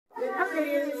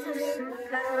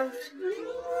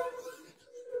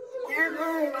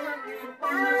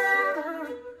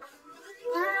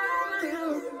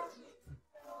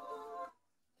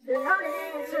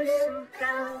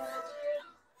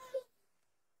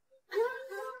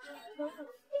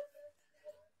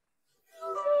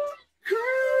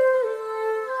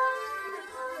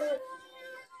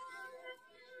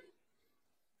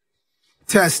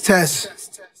Test,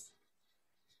 test.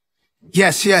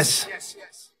 Yes, yes.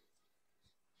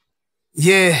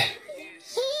 Yeah.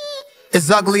 It's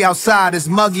ugly outside, it's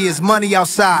muggy, it's money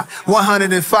outside.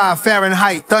 105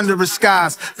 Fahrenheit, thunderous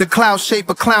skies. The cloud shape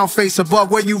a clown face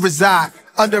above where you reside.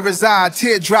 Under his eye,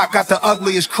 teardrop got the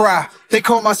ugliest cry. They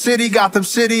call my city Gotham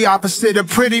City, opposite of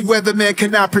pretty. Weatherman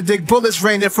cannot predict bullets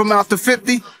raining from out the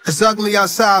 50. It's ugly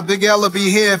outside, Big L would be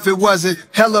here if it wasn't.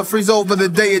 Hella freeze over the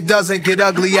day it doesn't get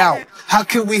ugly out. How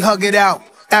can we hug it out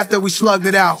after we slugged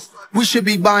it out? We should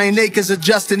be buying acres,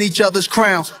 adjusting each other's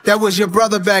crowns. That was your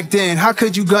brother back then, how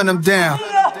could you gun him down?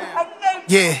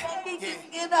 Yeah,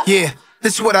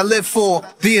 this is what I live for.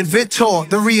 The inventor,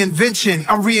 the reinvention.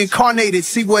 I'm reincarnated,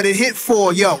 see what it hit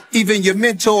for, yo. Even your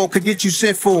mentor could get you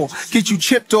sent for. Get you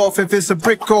chipped off if it's a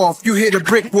brick off. You hit a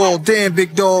brick wall, damn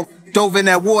big dog. Dove in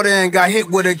that water and got hit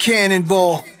with a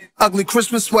cannonball. Ugly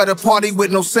Christmas sweater party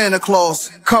with no Santa Claus.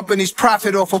 Companies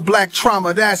profit off of black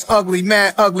trauma. That's ugly,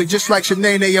 mad ugly, just like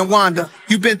Shanae and Wanda.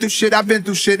 You been through shit, I've been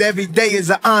through shit. Every day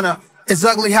is an honor. It's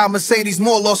ugly how Mercedes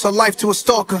Moore lost her life to a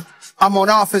stalker. I'm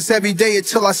on office every day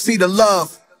until I see the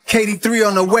love. KD3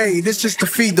 on the way, this just to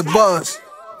feed the buzz.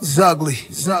 It's ugly,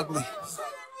 it's ugly.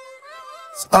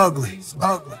 It's ugly, it's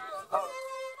ugly.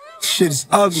 Shit is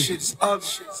ugly. Shit is ugly.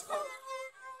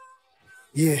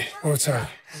 Yeah, one time.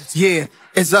 Yeah,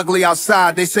 it's ugly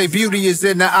outside. They say beauty is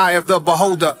in the eye of the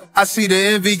beholder. I see the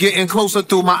envy getting closer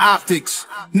through my optics.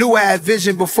 Knew I had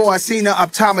vision before I seen an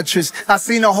optometrist. I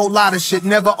seen a whole lot of shit,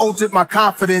 never altered my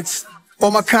confidence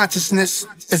or my consciousness.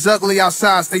 It's ugly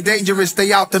outside, stay dangerous,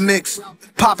 stay out the mix.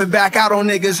 Popping back out on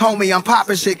niggas, homie, I'm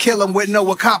popping shit, kill them with no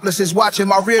accomplices. Watching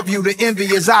my rear view, the envy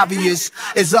is obvious.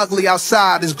 It's ugly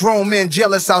outside, it's grown men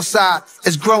jealous outside.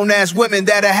 It's grown ass women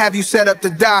that'll have you set up to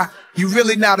die. You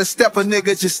really not a stepper,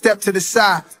 nigga, just step to the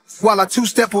side. While I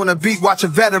two-step on the beat, watch a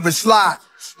veteran slide.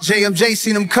 JMJ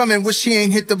seen him coming, wish he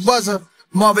ain't hit the buzzer.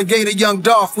 Marvin Gaye to Young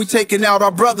Dolph, we taking out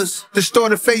our brothers.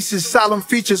 Distorted faces, solemn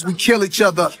features, we kill each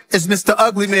other. It's Mr.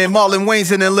 Ugly Man, Marlon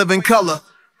Wayne's in living color.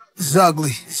 It's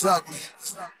ugly, it's ugly.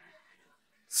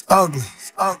 It's ugly,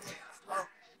 it's ugly.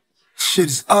 Shit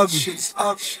is ugly. Shit is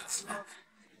ugly.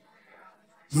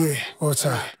 Yeah, one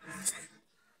time.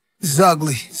 It's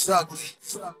ugly, it's ugly.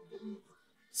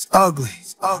 It's ugly,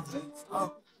 it's ugly.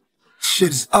 Shit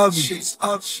is ugly. Shit is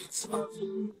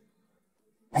ugly.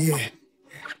 Yeah.